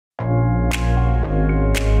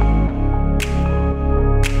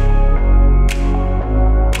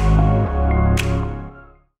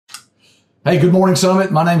Hey, good morning,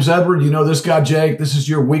 Summit. My name's Edward. You know this guy, Jake. This is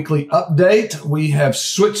your weekly update. We have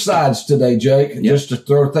switched sides today, Jake, just to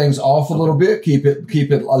throw things off a little bit, keep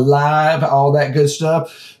it alive, all that good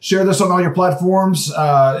stuff. Share this on all your platforms.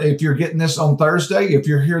 If you're getting this on Thursday, if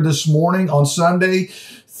you're here this morning on Sunday,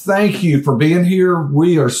 thank you for being here.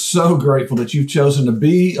 We are so grateful that you've chosen to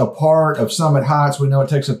be a part of Summit Heights. We know it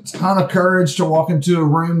takes a ton of courage to walk into a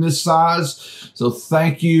room this size. So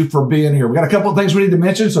thank you for being here. We got a couple of things we need to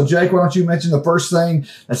mention. So Jake, why don't you mention the first thing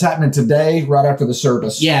that's happening today, right after the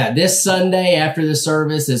service? Yeah, this Sunday after the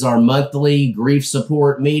service is our monthly grief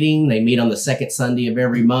support meeting. They meet on the second Sunday of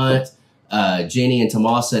every month. Jenny and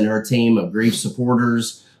Tomasa and her team of grief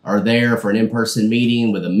supporters are there for an in-person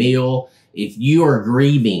meeting with a meal. If you are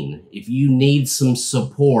grieving, if you need some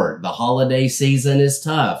support, the holiday season is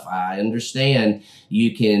tough. I understand.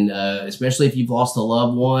 You can, especially if you've lost a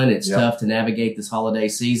loved one, it's tough to navigate this holiday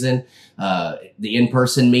season. The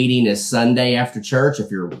in-person meeting is Sunday after church.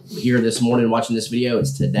 If you're here this morning watching this video,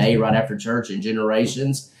 it's today right after church in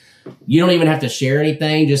Generations. You don't even have to share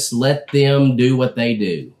anything. Just let them do what they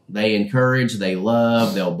do. They encourage, they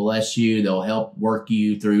love, they'll bless you, they'll help work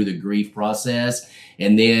you through the grief process.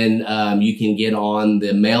 And then you can get on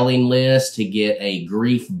the mailing list to get a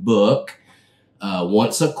grief book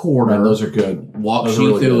once a quarter. Man, those are good. Walks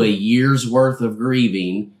you through a year's worth of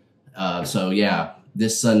grieving. So yeah,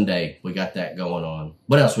 this Sunday we got that going on.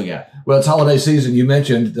 What else we got? Well, it's holiday season. You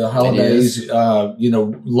mentioned the holidays.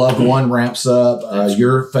 Loved one ramps up.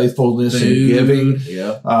 Your faithfulness in giving.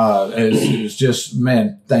 It's just,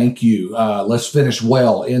 man, thank you. Let's finish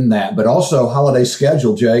well in that. But also holiday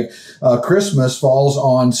schedule, Jake. Christmas falls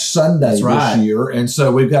on Sunday this year. And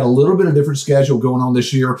so we've got a little bit of different schedule going on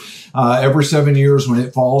this year. Every 7 years when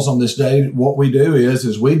it falls on this day, what we do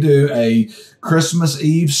is we do a Christmas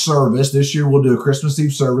Eve service. This year we'll do a Christmas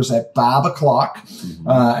Eve service at 5 o'clock.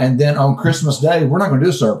 And then on Christmas Day, we're not going to do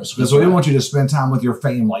a service because we want you to spend time with your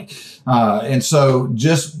family. And so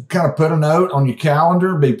just kind of put a note on your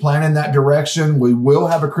calendar, be planning that direction. We will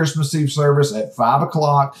have a Christmas Eve service at 5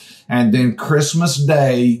 o'clock. And then Christmas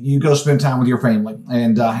Day, you go spend time with your family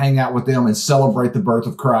and hang out with them and celebrate the birth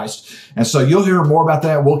of Christ. And so you'll hear more about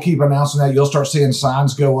that. We'll keep announcing that. You'll start seeing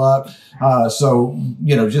signs go up. So,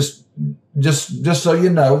 just so you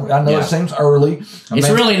know, I know it seems early. It's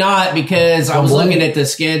really not, because I was looking at the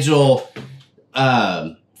schedule.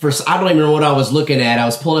 I don't even know what I was looking at. I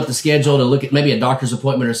was pulling up the schedule to look at maybe a doctor's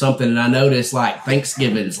appointment or something, and I noticed like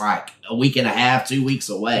Thanksgiving is like a week and a half, 2 weeks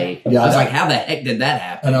away. Yeah, I was like, how the heck did that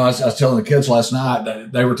happen? I know. I was telling the kids last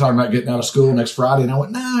night, they were talking about getting out of school next Friday, and I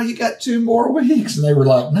went, "No, you got 2 more weeks," and they were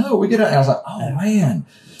like, "No, we get out." And I was like, "Oh man,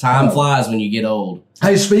 time flies when you get old."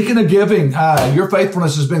 Hey, speaking of giving, your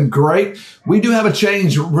faithfulness has been great. We do have a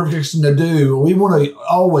change we're fixing to do. We want to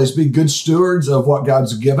always be good stewards of what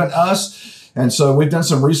God's given us. And so we've done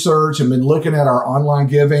some research and been looking at our online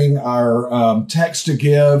giving, our text to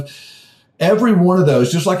give. Every one of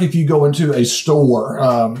those, just like if you go into a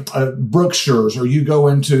store, Brookshire's, or you go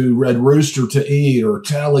into Red Rooster to eat, or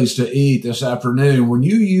Telly's to eat this afternoon, when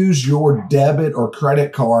you use your debit or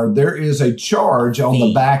credit card, there is a charge on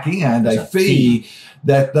the back end, a fee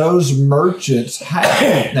that those merchants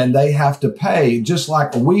have, and they have to pay just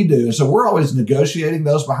like we do. So we're always negotiating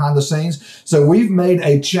those behind the scenes. So we've made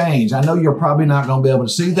a change. I know you're probably not going to be able to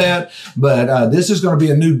see that, but this is going to be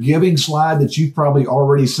a new giving slide that you've probably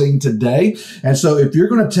already seen today. And so if you're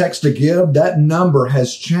going to text to give, that number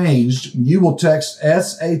has changed. You will text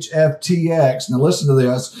SHFTX. Now listen to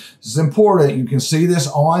this. This is important. You can see this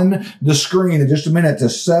on the screen in just a minute, to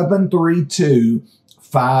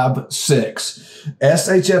 73256.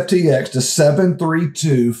 SHFTX to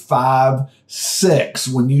 73256.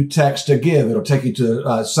 When you text to give, it'll take you to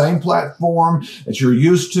the same platform that you're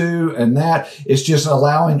used to, and that is just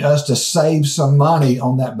allowing us to save some money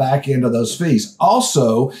on that back end of those fees.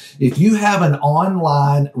 Also, if you have an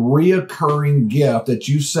online reoccurring gift that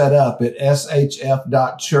you set up at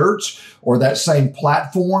shf.church or that same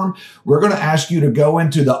platform, we're going to ask you to go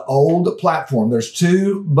into the old platform. There's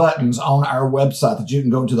 2 buttons on our website that you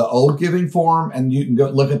can go into: the old giving form, and you can go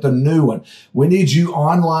look at the new one. We need you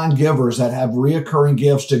online givers that have reoccurring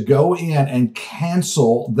gifts to go in and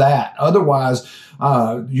cancel that. Otherwise,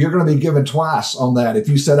 you're going to be given twice on that if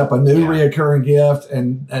you set up a new reoccurring gift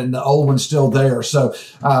and the old one's still there. So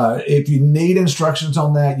if you need instructions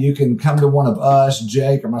on that, you can come to one of us,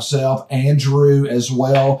 Jake or myself, Andrew as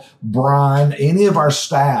well, Brian, any of our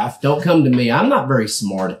staff. Don't come to me. I'm not very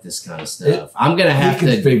smart at this kind of stuff. I'm going to have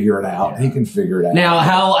to figure it out. He can figure it out. Now,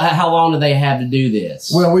 how long do they have to do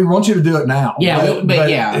this? Well, we want you to do it now. Yeah,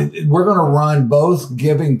 we're going to run both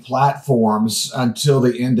giving platforms until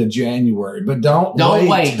the end of January. But don't Don't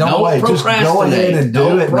wait. Don't Just procrastinate. go ahead and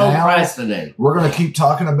do it now. Procrastinate. We're going to keep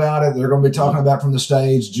talking about it. They're going to be talking about from the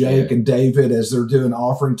stage, Jake and David, as they're doing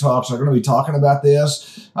offering talks. They're going to be talking about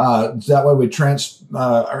this. That way we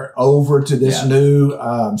transfer over to this new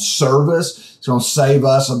service. It's going to save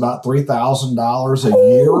us about $3,000 a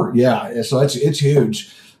year. Yeah, so it's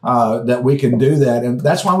huge. That we can do that. And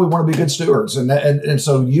that's why we want to be good stewards. And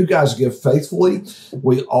so you guys give faithfully.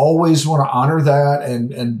 We always want to honor that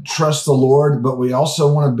and trust the Lord, but we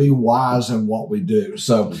also want to be wise in what we do.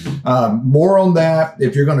 So more on that.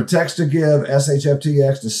 If you're going to text to give,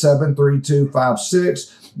 SHFTX to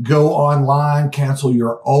 73256. Go online, cancel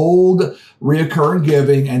your old reoccurring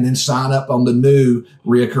giving, and then sign up on the new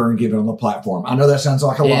reoccurring giving on the platform. I know that sounds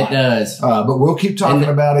like a lot. It does. But we'll keep talking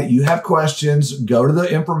about it. You have questions, go to the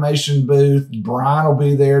information booth. Brian will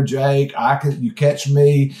be there. Jake, you catch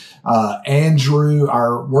me. Andrew,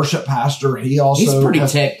 our worship pastor, he's pretty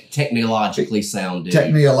technologically sound, dude.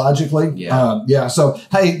 Technologically? Yeah. So,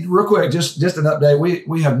 hey, real quick, just an update.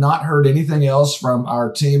 We have not heard anything else from our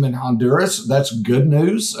team in Honduras. That's good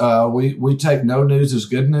news. We take no news as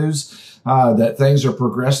good news. That things are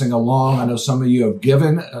progressing along. I know some of you have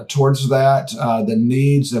given towards that, the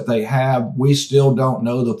needs that they have. We still don't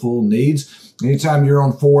know the full needs. Anytime you're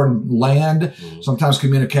on foreign land, sometimes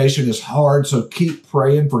communication is hard. So keep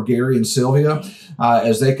praying for Gary and Sylvia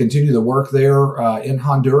as they continue the work there in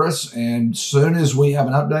Honduras. And soon as we have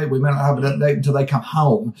an update, we may not have an update until they come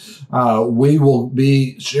home. We will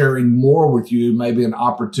be sharing more with you, maybe an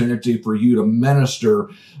opportunity for you to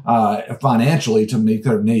minister financially to meet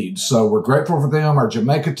their needs. So we're grateful for them. Our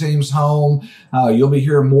Jamaica team's home. You'll be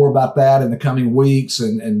hearing more about that in the coming weeks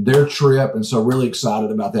and their trip. And so really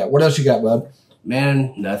excited about that. What else you got, bud?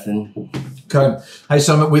 Man, nothing. Okay. Hey,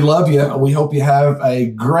 Summit, we love you. We hope you have a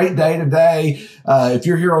great day today. If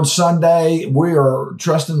you're here on Sunday, we are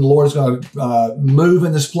trusting the Lord is going to move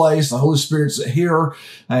in this place. The Holy Spirit's here,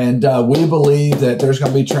 and we believe that there's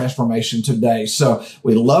going to be transformation today. So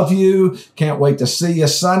we love you. Can't wait to see you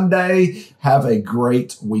Sunday. Have a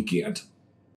great weekend.